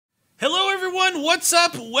Hello, everyone. What's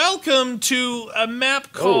up? Welcome to a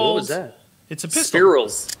map called... Oh, what was that? It's a pistol.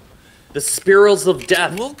 Spirals. The Spirals of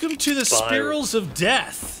Death. Welcome to the Spirals of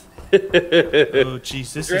Death. Oh,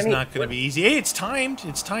 jeez. This is not going to be easy. Hey, it's timed.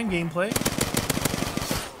 It's timed gameplay.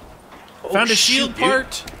 Oh, Found a shield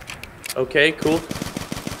part. Okay, cool.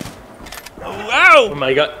 Oh, ow! Oh,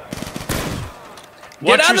 my God.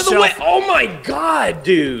 Get out of the way! Oh, my God,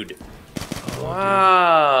 dude. Oh,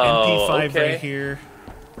 wow. Dude. MP5 okay. right here.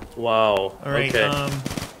 Wow. All right. Okay.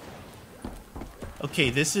 Okay,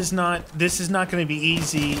 this is not going to be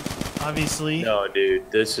easy, obviously. No,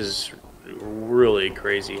 dude, this is really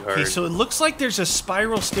crazy hard. Okay, so it looks like there's a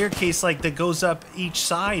spiral staircase like that goes up each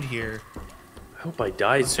side here. I hope I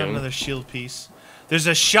die soon. Another shield piece. There's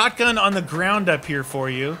a shotgun on the ground up here for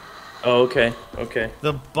you. Oh, okay. Okay.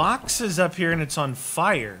 The box is up here and it's on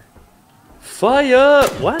fire. Fire!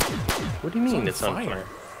 What? What do you mean it's on fire?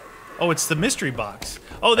 Oh, it's the mystery box.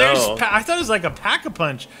 Oh, there's... Oh. I thought it was like a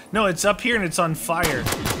pack-a-punch. No, it's up here and it's on fire.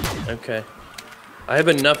 Okay. I have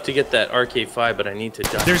enough to get that RK5, but I need to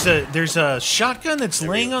die. There's a shotgun that's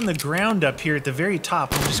laying on the ground up here at the very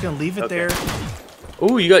top. I'm just gonna leave it there.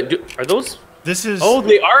 Oh, you got... Are those... This is... Oh,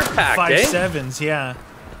 they are packed, 5.7s, yeah.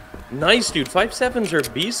 Nice, dude. 5.7s are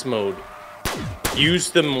beast mode. Use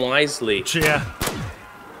them wisely. Yeah.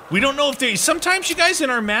 We don't know if they... Sometimes, you guys, in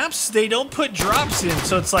our maps, they don't put drops in.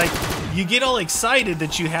 So it's like, you get all excited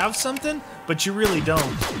that you have something, but you really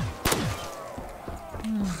don't.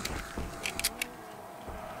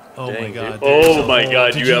 Oh, Dang, my God. Dude. Oh, my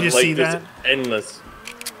God. Did You have, just like, see this that? endless...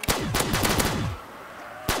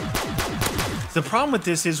 The problem with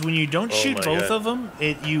this is when you don't shoot both of them,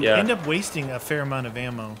 you end up wasting a fair amount of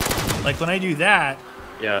ammo. Like, when I do that...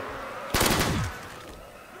 Yeah.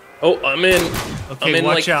 Oh, I'm in. Okay, I'm in,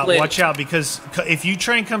 watch out, Flint. watch out, because if you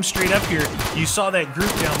try and come straight up here, you saw that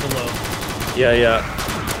group down below. Yeah, yeah.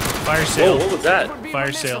 Fire sale. Whoa, what was that?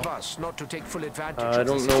 Fire sale. I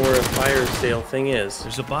don't know where a fire sale thing is.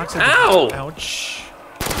 There's a box. Ow! Ouch.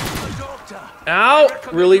 Ow!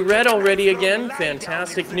 Really red already again?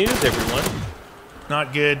 Fantastic news, everyone.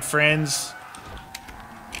 Not good, friends.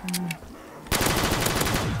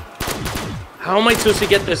 How am I supposed to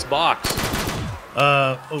get this box?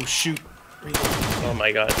 Oh shoot. Oh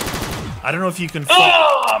my God. I don't know if you can...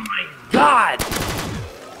 Oh my God!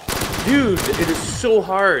 Dude, it is so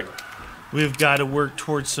hard. We've got to work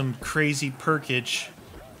towards some crazy perkage.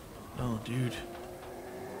 Oh, dude.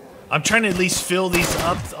 I'm trying to at least fill these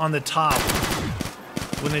up on the top.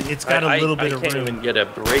 When it's got a little bit of room. I can't even get a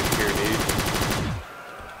break here, dude.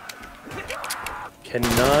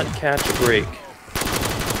 Cannot catch a break.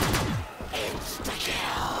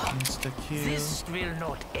 Insta-kill. This will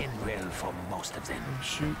not end well for most of them. Oh,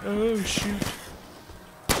 shoot. Oh, shoot.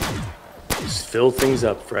 Just fill things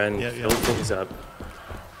up, friend. Yeah, fill things up.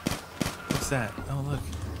 What's that? Oh, look.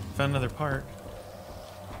 Found another part.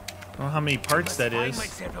 I don't know how many parts that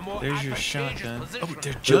is. There's your shotgun. Oh,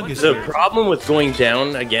 their jug is The here. problem with going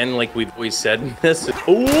down, again, like we've always said in this...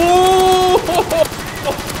 Oh!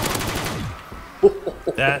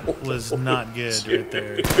 That was not good right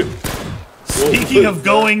there. Speaking of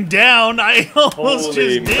going down, I almost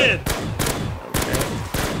just did. Okay.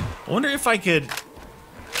 I wonder if I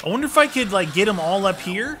could like get them all up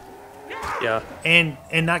here. Yeah. And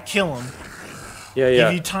not kill them. Yeah, yeah.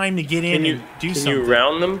 Give you time to get in and do something. Can you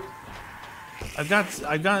round them? I've got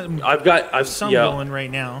some going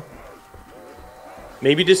right now.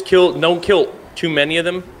 Maybe just don't kill too many of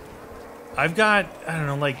them. I've got, I don't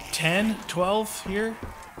know, like 10, 12 here.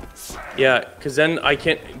 Yeah, because then I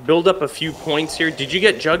can build up a few points here. Did you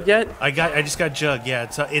get Jug yet? I just got Jug. Yeah,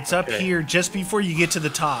 it's up here just before you get to the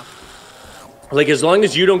top. Like, as long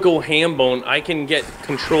as you don't go ham bone, I can get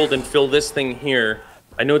controlled and fill this thing here.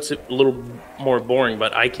 I know it's a little more boring,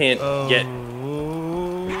 but I can't get...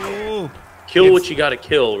 Kill what you gotta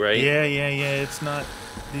kill, right? Yeah. It's not...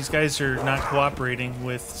 These guys are not cooperating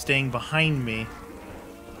with staying behind me.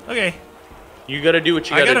 Okay. You gotta do what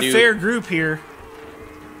you gotta do. I got a fair group here.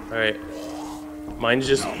 Alright. Mine's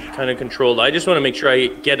just kind of controlled. I just want to make sure I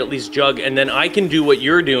get at least Jug, and then I can do what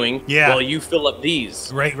you're doing while you fill up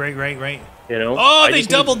these. Right. You know? Oh, they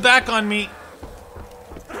doubled back on me.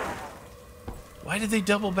 Why did they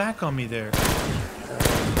double back on me there?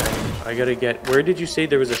 I gotta get... Where did you say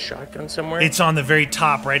there was a shotgun somewhere? It's on the very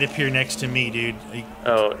top, right up here next to me, dude.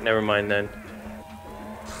 Oh, never mind then.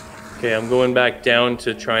 Okay, I'm going back down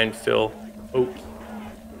to try and fill... Oh.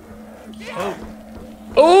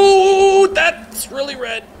 Oh, that's really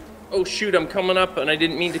red. Oh, shoot, I'm coming up, and I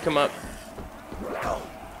didn't mean to come up.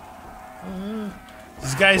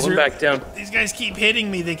 These guys back down. These guys keep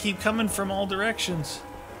hitting me. They keep coming from all directions.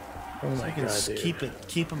 Oh my so I can God, dude.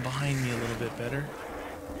 keep them behind me a little bit better.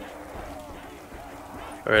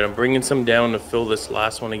 All right, I'm bringing some down to fill this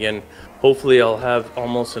last one again. Hopefully, I'll have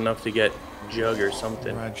almost enough to get Jug or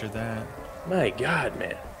something. Roger that. My God,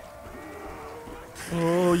 man.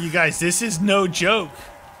 Oh, you guys, this is no joke.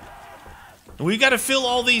 We got to fill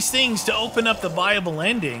all these things to open up the viable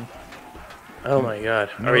ending. Oh my God!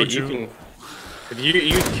 No all right, joke. you can. If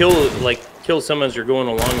you kill some as you're going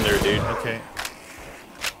along there, dude. Okay.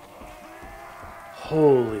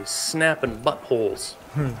 Holy snapping buttholes.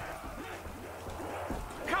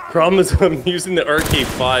 Problem is I'm using the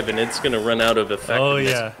RK5 and it's gonna run out of effectiveness. Oh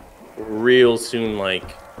yeah. Real soon,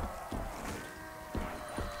 like.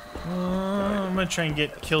 I'm gonna try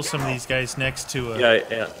and kill some of these guys next to a.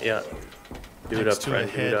 Yeah. Do it up, next to a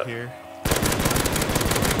friend. Do it head up. here.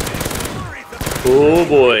 Oh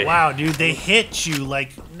boy. Wow, dude, they hit you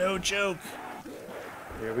like no joke.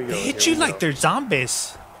 Here we go. They hit you like they're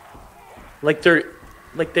zombies. Like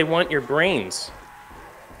they want your brains.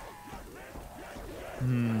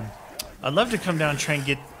 I'd love to come down and try and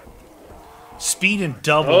get speed and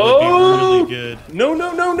double would be really good. No.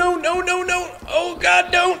 Oh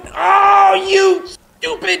God, don't. Oh, you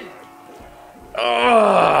stupid.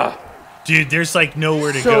 Ah. Dude, there's like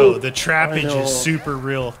nowhere to So- go. The trappage is super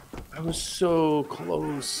real. I was so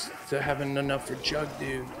close to having enough for Jug,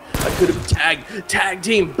 dude. I could have tag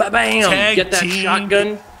team, ba-bam, get that team.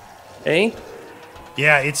 shotgun. Hey?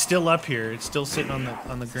 Yeah, it's still up here. It's still sitting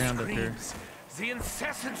on the ground up here. The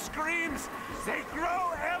incessant screams, they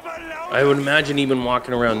grow ever louder. I would imagine even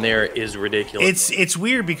walking around there is ridiculous. It's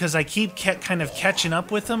weird because I keep kind of catching up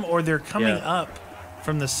with them, or they're coming up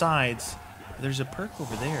from the sides. There's a perk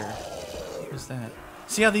over there. What's that?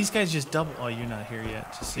 See how these guys just double? Oh, you're not here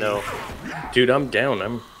yet to see. No. Dude, I'm down.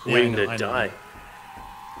 I'm Yeah, waiting I to know. die.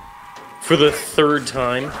 For the third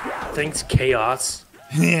time. Thanks, Chaos.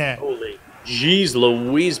 Yeah. Holy jeez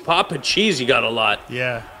Louise. Papa Cheese, you got a lot.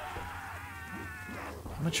 Yeah.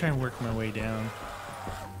 I'm gonna try and work my way down.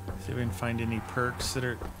 See if I can find any perks that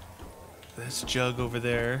are. That's Jug over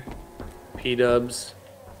there. P-dubs.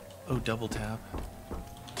 Oh, double tap.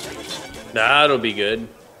 That'll be good.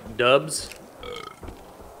 Dubs.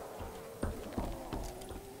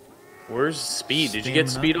 Where's speed? Did you get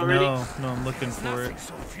speed already? No, I'm looking for it.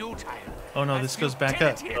 So futile. Oh no, this goes back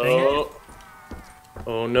up.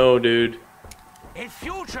 Oh no, dude. A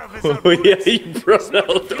future Oh yeah, you brought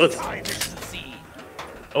out those. I didn't see.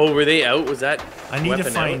 Oh, were they out? Was that? I need to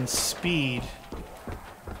weapon find out? speed.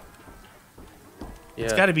 Yeah.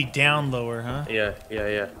 It's got to be down lower, huh?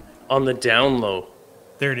 Yeah. On the down low.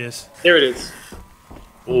 There it is. There it is.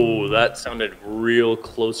 Oh, that sounded real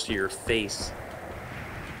close to your face.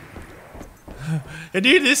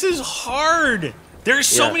 Dude, this is hard. There's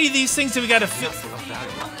so Yeah. many of these things that we got to fit.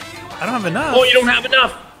 I don't have enough. Oh, you don't have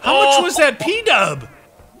enough. How much was that P-dub?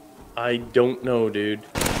 I don't know, dude.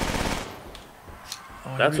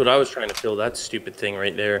 Oh, That's what I was trying to fill. That stupid thing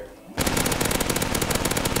right there.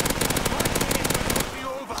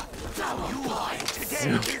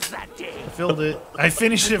 Today is that day. I filled it. I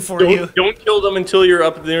finished it for you. Don't kill them until you're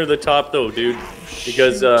up near the top, though, dude.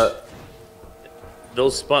 Because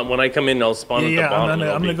they'll spawn when I come in. They'll spawn at the bottom.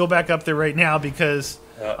 I'm gonna go back up there right now because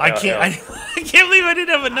I can't. I can't believe I didn't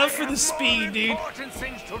have enough for the speed, dude. Important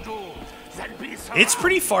things to do than be It's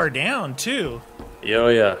pretty far down tue. Yeah.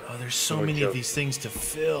 Oh, there's so No many joke. of these things to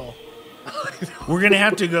fill. We're gonna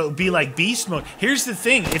have to go be like beast mode. Here's the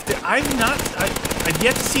thing: I've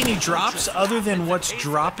yet to see any drops other than what's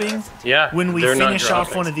dropping. Yeah, When we they're not finish off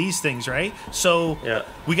dropping. one of these things, right? So Yeah.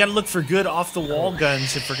 we got to look for good off the wall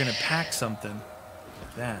guns if we're gonna pack something.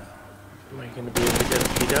 Like that. Am I gonna be able to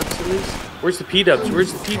get P-dubs at least? Where's the P-dubs?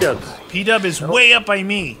 Where's the P-dubs? P-dub is way up by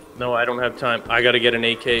me. No, I don't have time. I gotta get an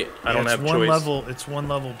AK. I don't it's have one choice. level. It's one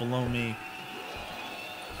level below me.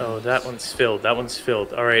 Oh, that one's filled. That one's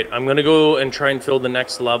filled. All right, I'm gonna go and try and fill the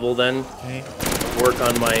next level then. Okay. Work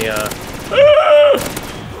on my.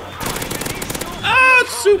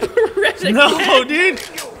 Super red again. No, dude.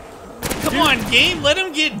 Come on, game. Let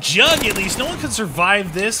him get Jug at least. No one can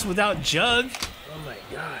survive this without Jug. Oh my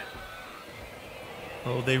god.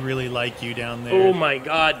 Oh, they really like you down there. Oh my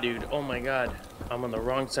god, dude. Oh my god. I'm on the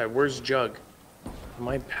wrong side. Where's Jug? Am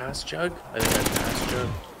I past Jug? I think I'm past Jug.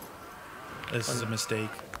 This is a mistake.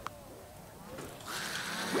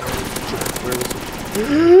 Where was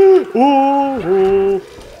it? Oh.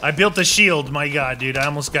 I built the shield. My god, dude. I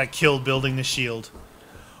almost got killed building the shield.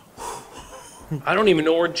 I don't even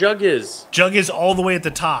know where Jug is. Jug is all the way at the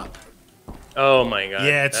top. Oh my god.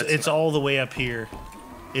 Yeah, That's it's not- all the way up here.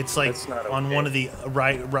 It's like That's not on okay. one of the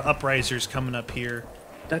uprisers coming up here.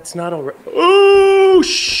 That's not alright. Oh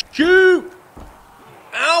shoot!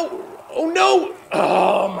 Ow! Oh no!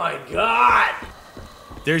 Oh my god!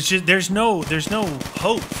 There's no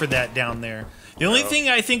hope for that down there. The only thing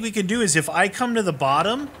I think we could do is if I come to the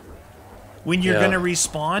bottom when you're gonna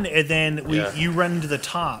respawn, and then you run to the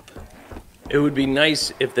top. It would be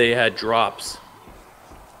nice if they had drops.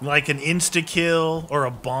 Like an insta-kill or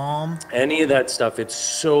a bomb. Any of that stuff. It's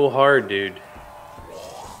so hard, dude.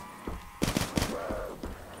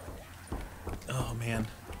 Oh, man.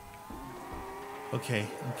 Okay,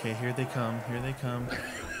 here they come. Here they come.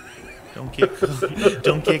 Don't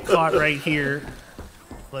get caught right here.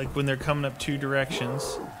 Like when they're coming up 2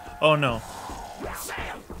 directions. Oh, no.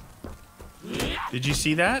 Did you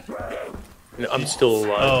see that? No, I'm still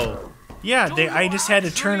alive. Oh. Yeah, I just had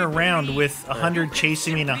to turn around with 100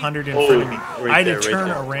 chasing me and 100 in front of me. I had to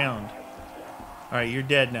turn around. All right, you're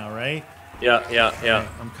dead now, right? Yeah. Right,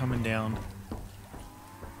 I'm coming down.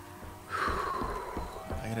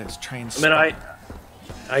 I gotta try and stop.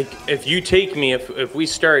 I mean, if you take me, if we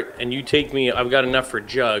start and you take me, I've got enough for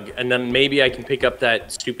Jug, and then maybe I can pick up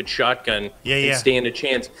that stupid shotgun and stand a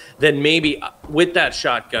chance. Then maybe with that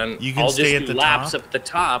shotgun, I'll just do laps up at the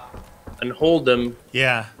top and hold them.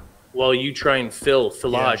 Yeah. While you try and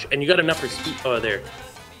fillage, and you got enough for speed. Oh, there,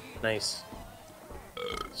 nice.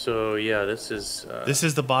 So yeah, this is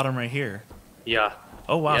the bottom right here. Yeah.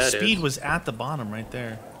 Oh wow, yeah, speed was at the bottom right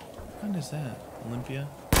there. When is that, Olympia?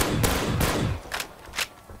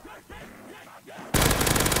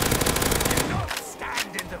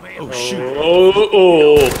 Oh shoot!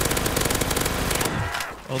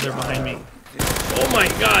 Oh, they're behind me. Oh my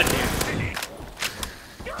god, dude.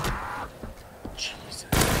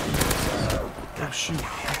 Oh shoot!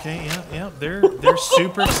 Okay, yeah, they're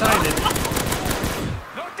super excited.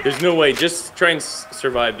 There's no way. Just try and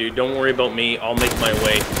survive, dude. Don't worry about me. I'll make my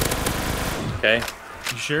way. Okay.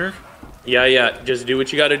 You sure? Yeah. Just do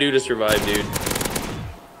what you got to do to survive, dude.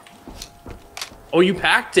 Oh, you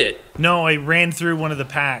packed it. No, I ran through one of the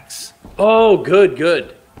packs. Oh,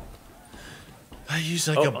 good. I used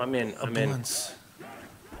like I'm in.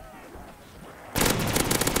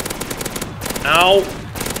 Ow.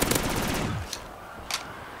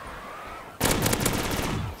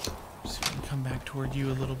 Come back toward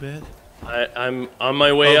you a little bit. I'm on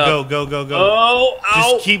my way up. Go. Oh,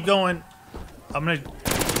 ow. Just keep going. I'm gonna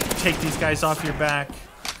take these guys off your back.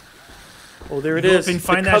 Oh, there it is.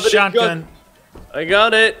 Find that shotgun. Jug. I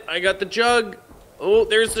got it. I got the jug. Oh,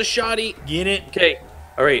 there's the shotty. Get it. Okay.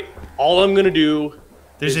 All right. All I'm gonna do.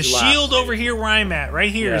 There's a shield over here where I'm at.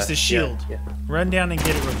 Right here is the shield. Yeah. Run down and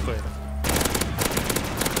get it real quick.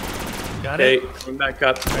 Got it? Okay, coming back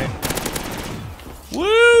up. Right.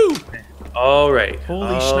 Woo! All right.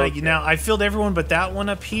 Holy shnikes. Now, I filled everyone but that one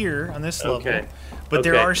up here on this level. But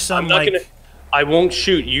there are some, I won't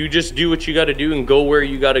shoot. You just do what you got to do and go where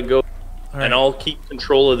you got to go. Right. And I'll keep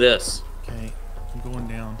control of this. Okay. I'm going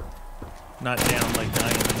down. Not down like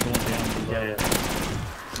dying. I'm going down below. Yeah.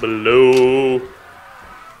 Below.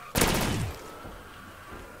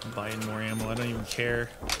 I'm buying more ammo. I don't even care.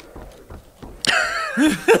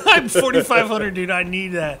 I'm 4,500, dude. I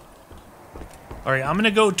need that. All right, I'm gonna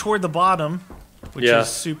go toward the bottom, which is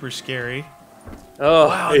super scary. Oh,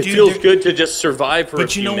 wow, it feels good to just survive for a few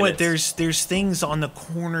minutes. But you know what? There's things on the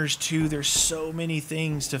corners too. There's so many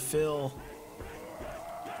things to fill.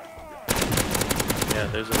 Yeah,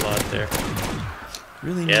 there's a lot there.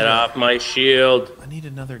 Really get off my shield. I need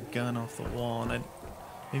another gun off the wall, and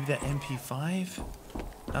maybe that MP5,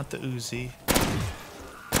 not the Uzi.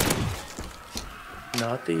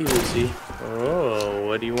 Not the Uzi. Oh,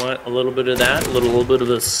 what do you want? A little bit of that? A little bit of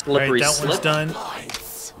the slippery slip? All right, that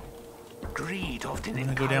one's done. Greed often I'm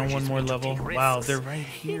gonna go down one more level. Wow, they're right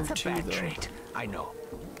here too, though. I know.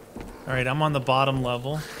 All right, I'm on the bottom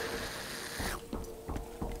level.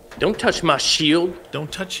 Don't touch my shield.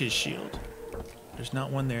 Don't touch his shield. There's not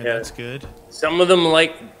one there. That's good. Some of them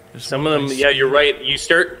yeah, you're right. You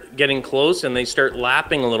start getting close and they start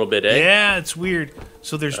lapping a little bit, eh? Yeah, it's weird.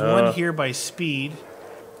 So there's one here by speed.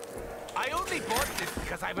 I only bought this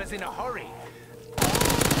because I was in a hurry.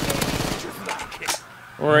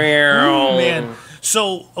 Oh, man.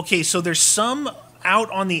 So, okay, so there's some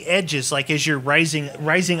out on the edges, like as you're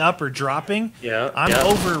rising up or dropping. Yeah. I'm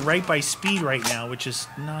over right by speed right now, which is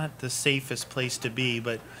not the safest place to be,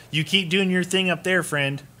 but you keep doing your thing up there,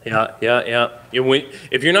 friend. Yeah.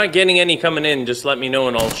 If you're not getting any coming in, just let me know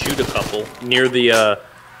and I'll shoot a couple near the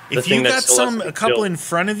if you got a couple in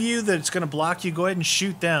front of you that's going to block you, go ahead and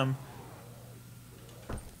shoot them.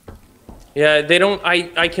 Yeah, they don't.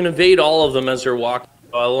 I can evade all of them as they're walking.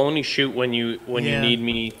 I'll only shoot when you need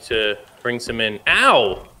me to bring some in.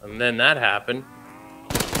 Ow! And then that happened.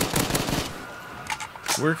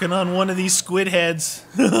 Working on one of these squid heads.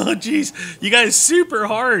 Oh, jeez. You guys super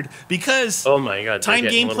hard because oh my god, time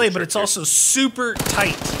gameplay, but it's also super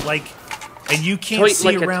tight. Like, and you can't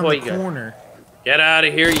see like around the corner. Get out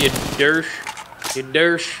of here, you dersh. You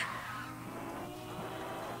dersh.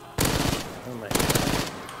 Oh my god.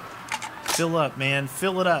 Fill up, man.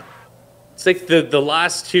 Fill it up. It's like the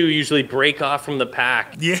last two usually break off from the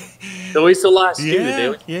pack. Yeah. It's always the last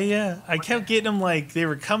two. Yeah. I kept getting them like they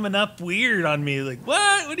were coming up weird on me. Like,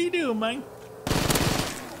 what? What are you doing, man? Come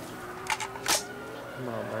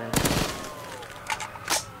on, man.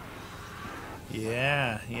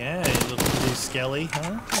 Yeah. Little blue skelly,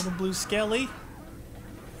 huh? Little blue skelly.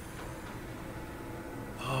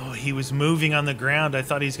 Oh, he was moving on the ground. I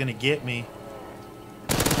thought he was gonna get me.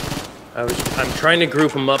 I'm trying to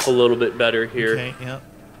group them up a little bit better here. Okay, yeah.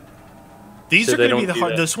 These are going to be the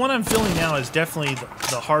hard. This one I'm filling now is definitely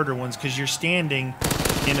the harder ones because you're standing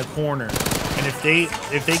in a corner, and if they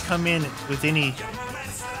come in with any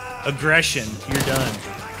aggression, you're done.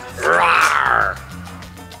 Rawr!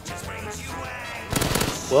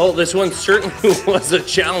 Well, this one certainly was a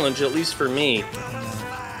challenge, at least for me.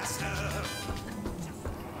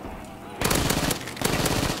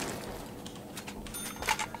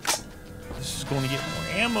 Going to get more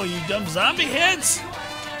ammo, you dumb zombie heads.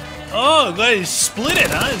 Oh, go ahead, split it,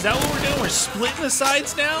 huh? Is that what we're doing? We're splitting the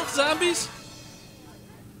sides now, zombies?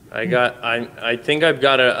 I think I've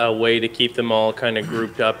got a way to keep them all kind of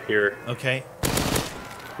grouped up here. Okay.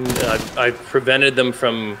 I've prevented them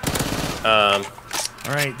from all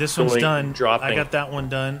right, this one's done. Dropping. I got that one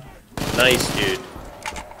done. Nice, dude.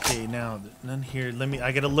 Okay, now none here.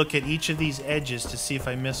 I got to look at each of these edges to see if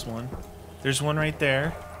I miss one. There's one right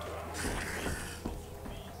there.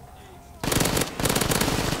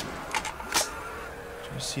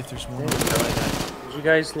 See if there's one. Did you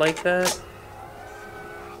guys like that?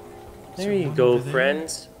 There you go,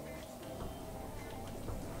 friends.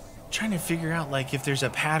 Trying to figure out like if there's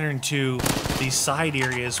a pattern to these side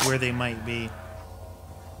areas where they might be.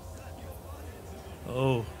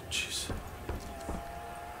 Oh, jeez.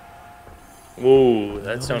 Whoa,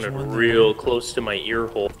 that sounded real close to my ear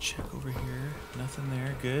hole. Check over here. Nothing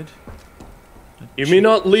there. Good. You may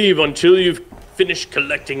not leave until you've finished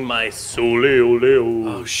collecting my soleo.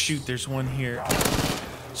 Oh shoot, there's one here.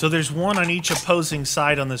 So there's one on each opposing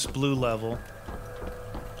side on this blue level.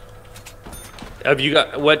 Have you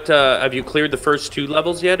got what? Have you cleared the first two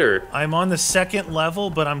levels yet, or? I'm on the second level,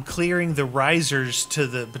 but I'm clearing the risers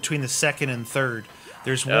to between the second and third.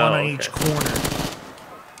 There's one on each corner.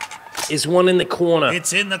 Is one in the corner?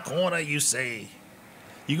 It's in the corner, you say.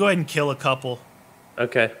 You go ahead and kill a couple.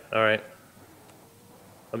 Okay, all right.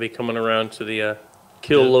 I'll be coming around to the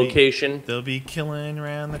kill location. They'll be killing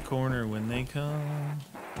around the corner when they come.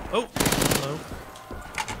 Oh, hello.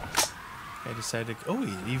 I decided to... Oh,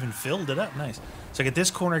 he even filled it up. Nice. So I got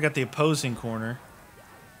this corner, I got the opposing corner.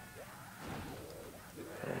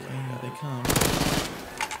 Okay, here they come.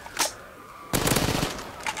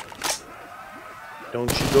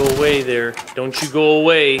 Don't you go away there. Don't you go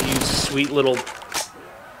away, you sweet little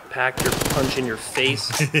pack your punch in your face.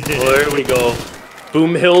 Oh, there we go.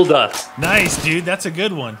 Boom Hilda. Nice, dude. That's a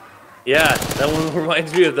good one. Yeah, that one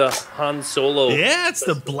reminds me of the Han Solo. Yeah, it's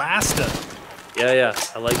the blaster. Yeah,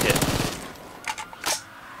 I like it.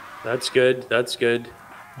 That's good. That's good.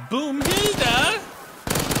 Boom Hilda.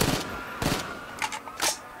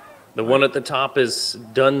 The one at the top is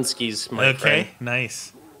Dunsky's, my friend. Okay,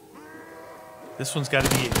 nice. This one's got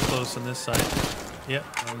to be close on this side. Yep,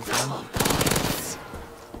 that was done.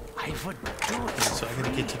 Okay, so I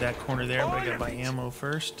gotta get to that corner there, but I gotta buy ammo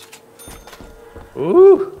first.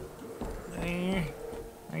 Ooh!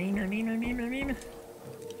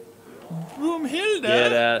 Boom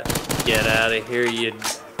Hilda! Get out of here, you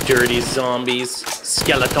dirty zombies,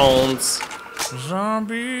 skeletons.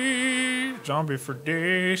 Zombie for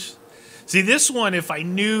days. See, this one, if I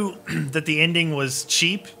knew that the ending was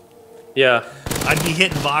cheap, yeah, I'd be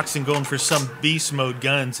hitting box and going for some beast mode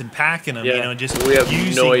guns and packing them, you know, just we have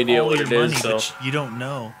using no idea all what your it money, is, so. but you don't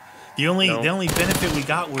know. The only benefit we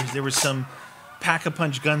got was there was some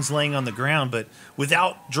pack-a-punch guns laying on the ground, but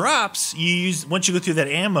without drops, once you go through that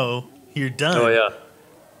ammo, you're done. Oh yeah.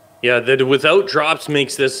 Yeah, the without drops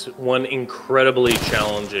makes this one incredibly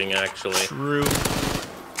challenging, actually. True.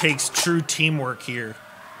 Takes true teamwork here.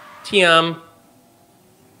 TM.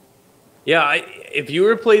 Yeah, if you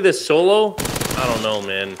were to play this solo, I don't know,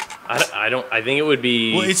 man. I think it would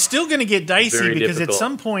be. Well, it's still going to get dicey because difficult. at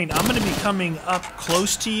some point I'm going to be coming up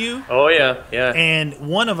close to you. Oh yeah. And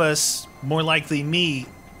one of us, more likely me,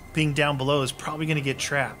 being down below, is probably going to get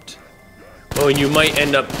trapped. Oh, and you might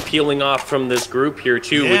end up peeling off from this group here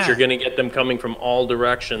too, which you're gonna get them coming from all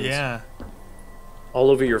directions. Yeah.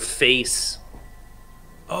 All over your face.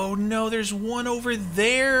 Oh no, there's one over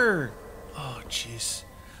there. Oh jeez.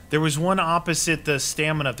 There was one opposite the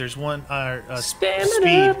stamina. There's one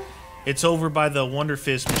speed. It's over by the Wonder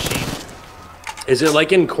Fizz machine. Is it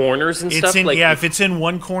like in corners and stuff? Like yeah, if it's in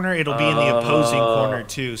one corner, it'll be in the opposing corner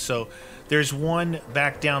too. So there's one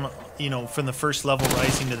back down, you know, from the first level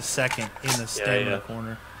rising to the second in the stamina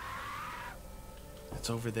corner. It's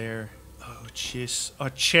over there. Oh, chess. A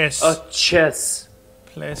chess. A chess.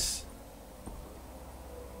 Plus.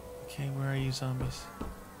 Okay, where are you, zombies?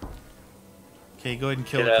 Okay, go ahead and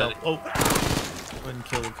kill a couple. Oh, go ahead and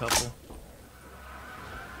kill a couple.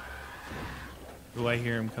 Oh, I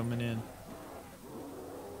hear him coming in.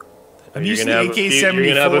 I'm using the AK-74. You're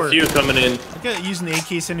gonna have a few coming in. I got using the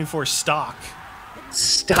AK-74 stock.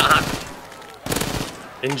 Stock.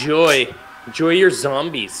 Enjoy your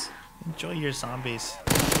zombies. Enjoy your zombies.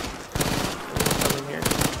 Coming here.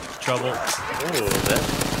 Trouble.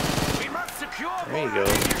 Oh, there you go.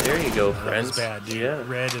 There you go, friends. That was bad, dude. Yeah.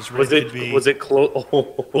 Red is red could be. Was it close?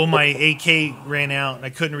 Oh. Well, my AK ran out and I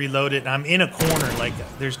couldn't reload it. And I'm in a corner. Like,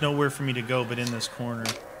 there's nowhere for me to go but in this corner.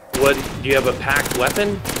 What? Do you have a packed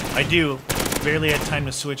weapon? I do. Barely had time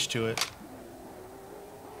to switch to it.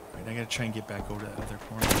 Alright, I gotta try and get back over to that other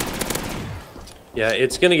corner. Yeah,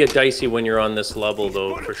 it's gonna get dicey when you're on this level,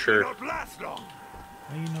 though, for sure. Well,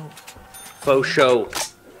 you know. Faux show.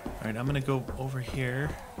 Alright, I'm gonna go over here.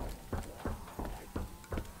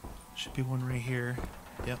 Should be one right here.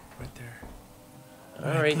 Yep, right there.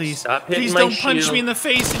 Alright, please, stop hitting please my don't punch shield. me in the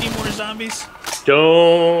face anymore, zombies.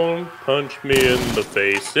 Don't punch me in the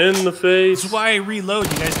face, This is why I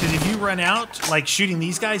reload, you guys, because if you run out, like shooting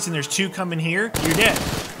these guys and there's two coming here, you're dead.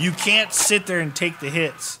 You can't sit there and take the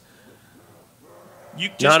hits. You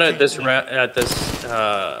just Not at this,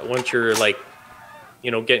 once you're like, you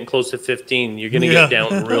know, getting close to 15, you're gonna get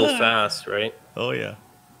down real fast, right? Oh, yeah.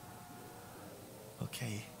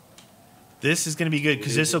 Okay. This is gonna be good,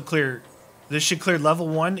 because this will clear, this should clear level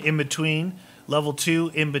 1 in between, level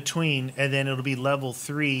 2 in between, and then it'll be level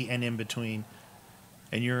 3 and in between.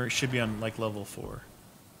 And you should be on like level 4.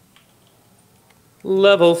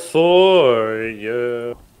 Level 4,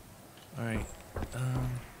 yeah. Alright.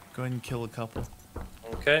 Go ahead and kill a couple.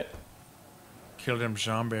 Okay. Kill them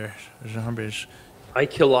zombies. I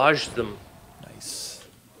killaged them. Nice.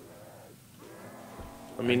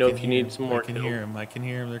 Let me know if you need some more. I can hear them. I can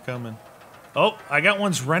hear them. They're coming. Oh, I got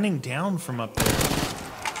ones running down from up there.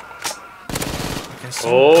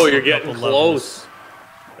 Oh, you're getting close.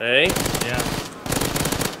 Hey? Yeah.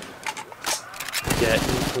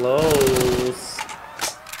 Getting close.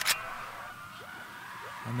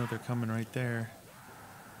 I know they're coming right there.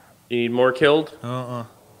 You need more killed?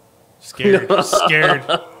 Scared. Scared.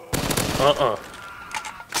 Uh-uh.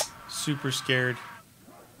 Super scared.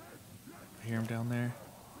 I hear him down there.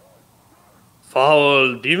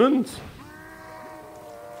 Foul demons?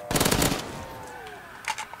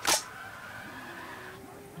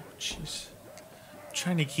 Jeez. I'm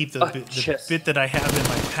trying to keep the bit that I have in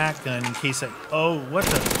my pack gun in case I... Oh, what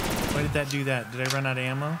the... Why did that do that? Did I run out of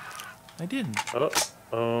ammo? I didn't.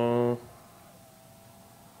 Oh.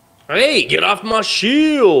 Hey, get off my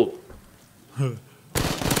shield!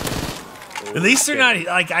 At least they're not...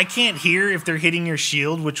 Like, I can't hear if they're hitting your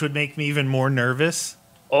shield, which would make me even more nervous.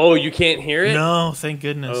 Oh, you can't hear it? No, thank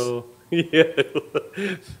goodness. Oh, yeah.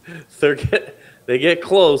 They get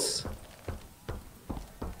close.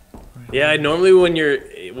 Yeah, normally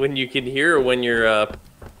when you can hear when your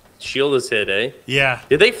shield is hit, eh? Yeah.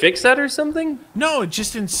 Did they fix that or something? No,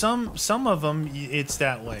 just in some of them, it's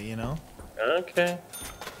that way, you know? Okay.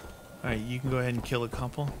 All right, you can go ahead and kill a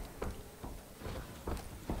couple.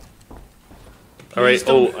 All right.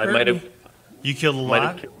 Oh, I might have. You killed a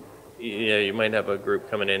lot? Yeah, you might have a group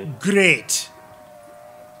coming in. Great.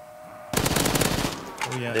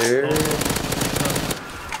 Oh, yeah. There.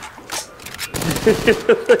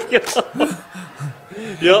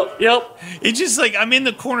 Yep. It's just like I'm in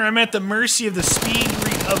the corner. I'm at the mercy of the speed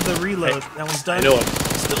of the reload. That one's done. I know.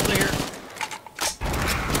 Still there.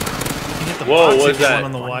 Whoa, what's that?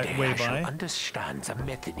 On the way by. Understands a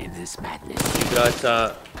method in this madness. You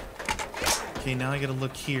got. Okay, now I gotta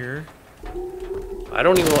look here. I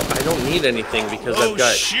don't need anything because I've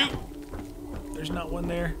got. Oh shoot! There's not one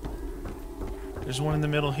there. There's one in the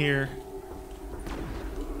middle here.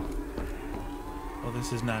 Oh,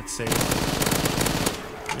 this is not safe.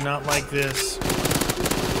 You're not like this.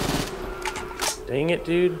 Dang it,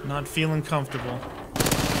 dude. Not feeling comfortable.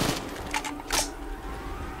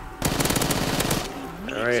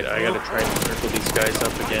 Alright, I gotta try and circle these guys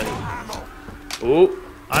up again. Ooh.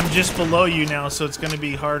 I'm just below you now, so it's gonna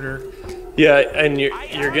be harder. Yeah, and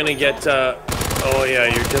you're gonna get. Oh yeah,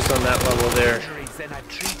 you're just on that level there. I'm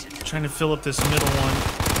trying to fill up this middle one.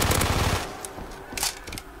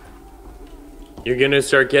 You're gonna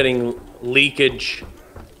start getting leakage.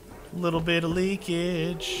 A little bit of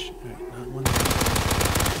leakage. All right, not one there.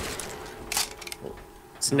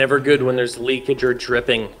 It's never good when there's leakage or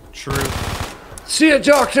dripping. True. See a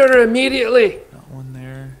doctor immediately. Not one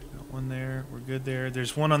there. Not one there. We're good there.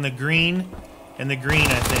 There's one on the green, and the green,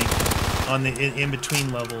 I think, on the in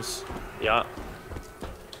between levels. Yeah.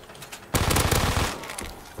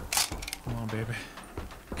 Come on, baby.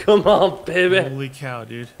 Come on, baby. Holy cow,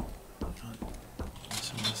 dude.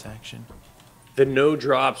 Some of this action. The no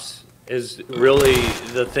drops is really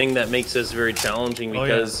the thing that makes this very challenging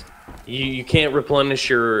because you can't replenish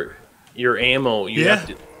your ammo. You have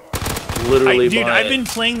to literally dude, buy I've been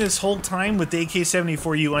playing this whole time with the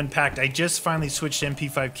AK-74U unpacked. I just finally switched to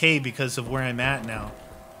MP5K because of where I'm at now.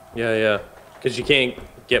 Yeah, yeah. Because you can't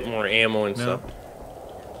get more ammo and stuff.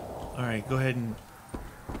 All right, go ahead and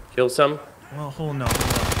kill some. Well, hold on.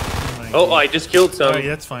 Oh, I just killed some. All right,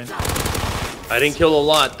 that's fine. I didn't kill a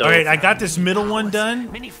lot though. All right, I got this middle one done.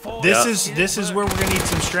 This is where we're gonna need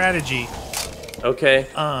some strategy. Okay.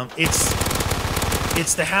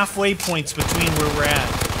 It's the halfway points between where we're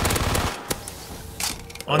at.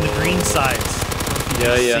 On the green sides.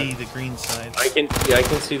 Yeah, yeah. See the green sides. I can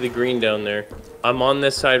see the green down there. I'm on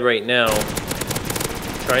this side right now.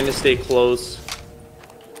 Trying to stay close.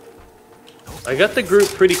 I got the group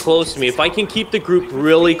pretty close to me. If I can keep the group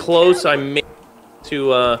really close, I may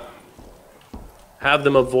to have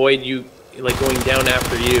them avoid you, like going down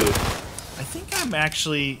after you. I think I'm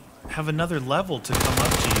actually have another level to come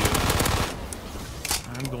up to you.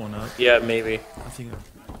 I'm going up. Yeah, maybe. I think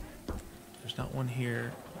there's not one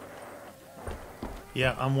here.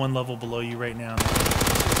 Yeah, I'm one level below you right now.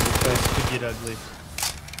 This could get ugly.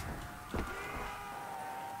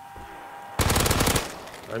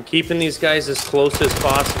 I'm keeping these guys as close as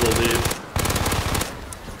possible, dude.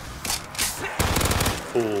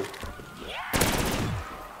 Cool.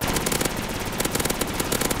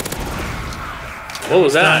 What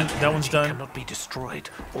was that? Done. That one's done. Cannot be destroyed,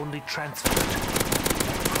 only transferred.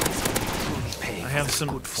 I have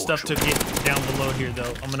some stuff to get down below here,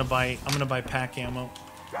 though. I'm gonna buy pack ammo.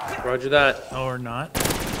 Roger that. Or not.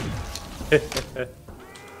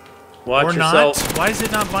 Watch or yourself. not. Why is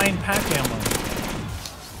it not buying pack ammo?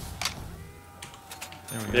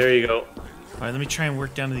 There you go. All right, let me try and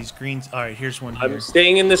work down to these greens. All right, here's one here. I'm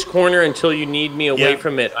staying in this corner until you need me away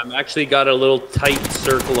from it. I'm actually got a little tight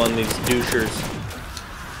circle on these douchers.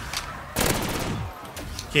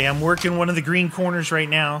 Okay, I'm working one of the green corners right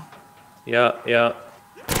now. Yeah, yeah.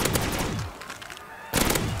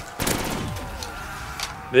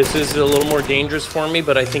 This is a little more dangerous for me,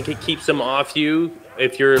 but I think it keeps them off you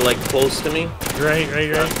if you're like close to me. Right.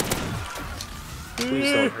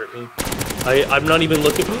 Please don't hurt me. I'm not even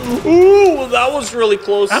looking. Ooh, that was really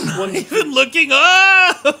close. I'm not even looking.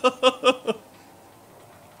 Oh!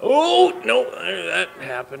 Oh, no, that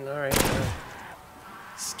happened. All right.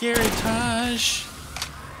 Scary Tosh.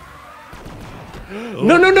 No!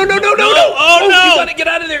 Oh no! You gotta get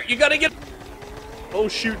out of there. You gotta get. Oh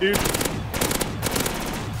shoot, dude.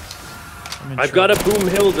 I've got a boom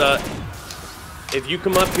Hilda. If you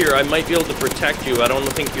come up here, I might be able to protect you. I don't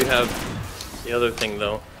think you have the other thing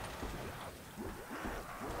though.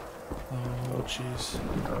 Oh jeez.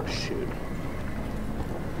 Oh shoot.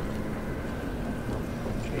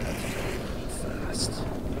 Fast.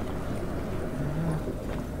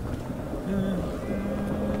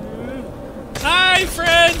 Hi,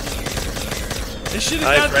 friend! They should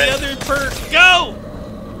have got the other perk. Go!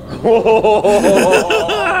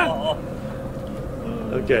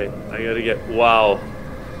 Okay, I gotta get. Wow,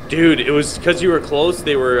 dude, it was because you were close.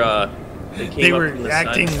 They were. They were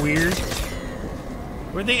acting weird.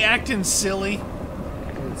 Were they acting silly?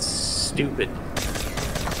 Stupid.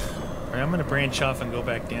 All right, I'm gonna branch off and go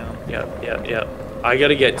back down. Yeah. I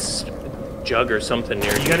gotta get Jug or something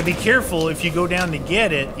near you. You gotta be careful if you go down to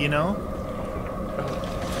get it, you know?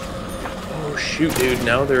 Oh, shoot, dude.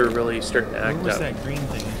 Now they're really starting to act up. Where was that green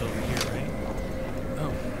thing? It's over here, right?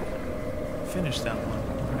 Oh. Finish that one,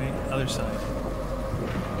 right? Other side.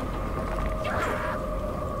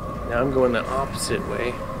 Now I'm going the opposite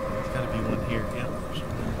way. There's gotta be one here, yeah.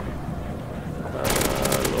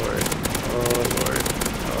 Lord. Oh, Lord.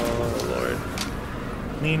 Oh, Lord.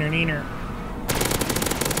 Neener.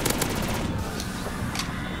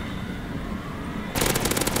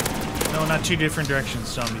 No, not two different directions,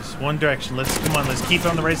 zombies. One direction. Come on, let's keep it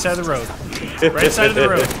on the right side of the road. Right side of the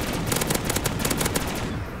road.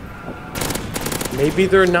 Maybe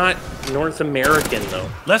they're not North American, though.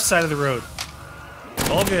 Left side of the road.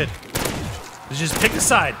 All good. Just pick a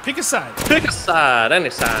side. Pick a side. Pick a side.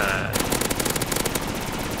 Any side.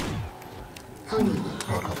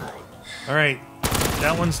 All right.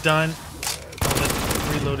 That one's done.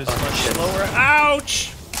 The reload is much slower.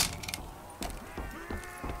 Ouch!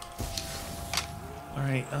 All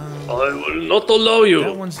right. I will not allow you.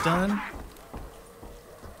 That one's done.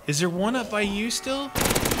 Is there one up by you still?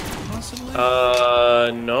 Possibly?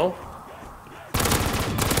 No.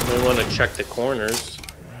 I want to check the corners.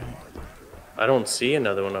 I don't see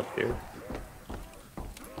another one up here.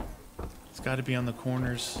 It's got to be on the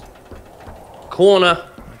corners. Corner.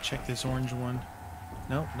 Check this orange one.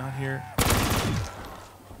 Nope, not here.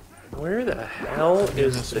 Where the hell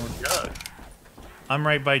is the jug? I'm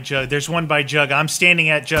right by Jug. There's one by Jug. I'm standing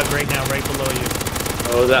at Jug right now, right below you.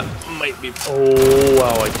 Oh, that might be... Oh,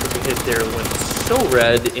 wow, I took a hit there. It went so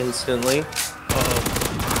red instantly.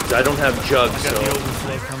 Uh-oh. I don't have Jug, I got so... the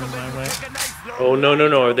overflow coming my way. Oh, no, no,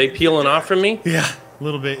 no. Are they peeling off from me? Yeah, a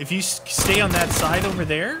little bit. If you stay on that side over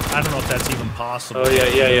there, I don't know if that's even possible. Oh, yeah,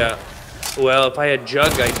 yeah, yeah. Well, if I had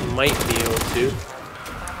Jug, I might be able to.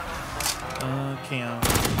 Okay, I'm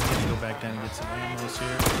gonna go back down and get some ammo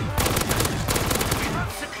here.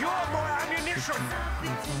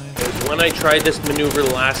 When I tried this maneuver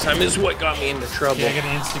last time is what got me into trouble. Yeah, I got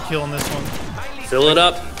an insta-kill on this one. Fill it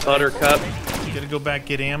up, Buttercup. Gotta go back,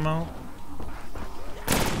 get ammo.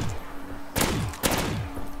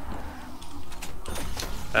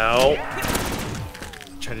 Ow.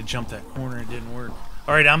 Tried to jump that corner, it didn't work.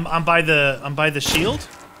 Alright, I'm by the shield.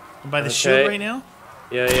 I'm by the shield right now.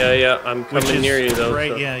 Yeah, yeah, yeah. I'm coming near you though.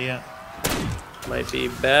 Right, so. yeah, yeah. Might be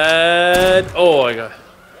bad. Oh, I got...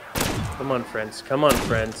 Come on, friends. Come on,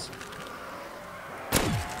 friends.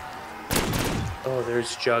 Oh,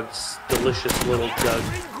 there's Jug's delicious little Jug.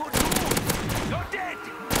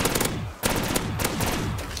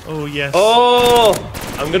 Oh, yes. Oh!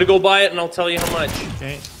 I'm gonna go buy it and I'll tell you how much.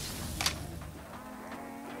 Okay.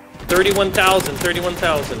 31,000,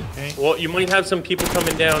 31,000. Okay. Well, you might have some people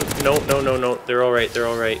coming down. No, no, no, no. They're all right. They're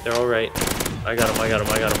all right. They're all right. I got him. I got him.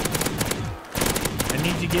 I got him. I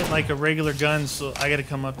need to get like a regular gun, so I gotta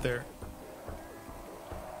come up there.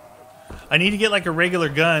 I need to get like a regular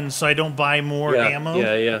gun so I don't buy more ammo.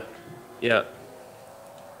 Yeah, yeah, yeah.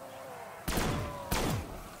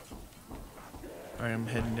 Alright, I'm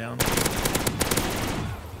heading down.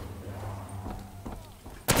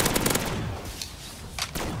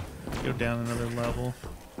 Go down another level.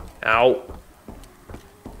 Ow.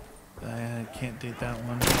 I can't take that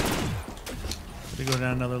one. Gotta go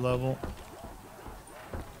down another level.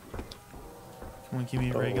 Come on, give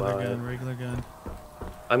me a regular gun, regular gun.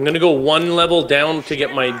 I'm gonna go one level down to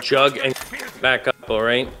get my Jug and back up,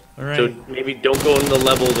 alright? Alright. So maybe don't go in the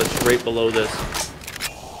level that's right below this.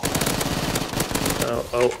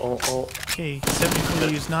 Oh. Okay, 74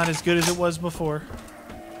 is not as good as it was before.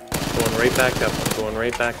 Going right back up. I'm going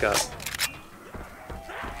right back up.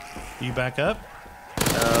 You back up?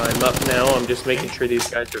 I'm up now. I'm just making sure these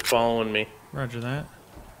guys are following me. Roger that.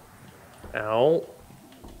 Ow.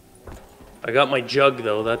 I got my Jug,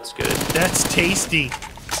 though. That's good. That's tasty.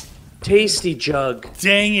 Tasty Jug.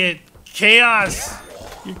 Dang it. Chaos.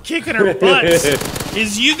 You're kicking our butts.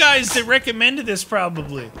 It's you guys that recommended this,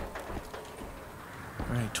 probably.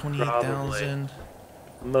 Alright, 28,000.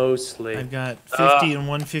 Mostly. I've got 50 and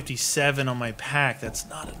 157 on my pack. That's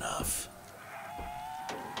not enough.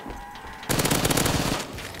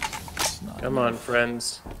 Come on,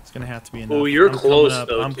 friends. It's gonna have to be enough. Oh, you're close,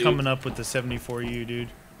 though, I'm coming up with the 74U, dude.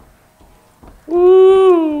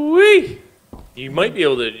 Woo-wee! You might be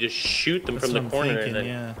able to just shoot them from the corner and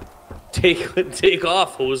then take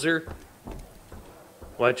off, hoser.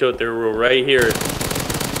 Watch out, they're right here.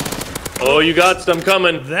 Oh, you got some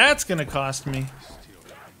coming. That's gonna cost me.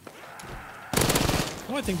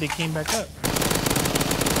 Oh, I think they came back up.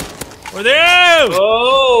 Where they at?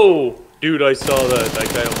 Oh! Dude, I saw that. That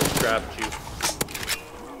guy almost trapped you.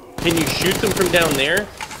 Can you shoot them from down there?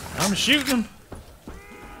 I'm shooting them.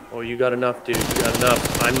 Oh, you got enough, dude. You got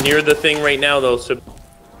enough. I'm near the thing right now, though, so...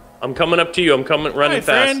 I'm coming up to you. I'm coming, running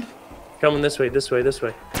fast. Friend. Coming this way, this way, this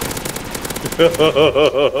way.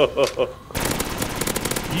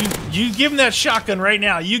 You give him that shotgun right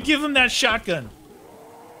now. You give him that shotgun.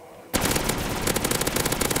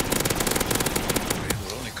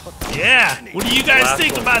 Yeah. What do you guys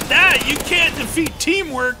think about that? You can't defeat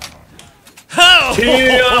teamwork. Oh,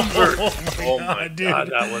 teamwork. Oh my God, dude. God,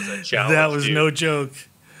 that was a challenge. That was no joke.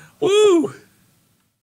 Woo.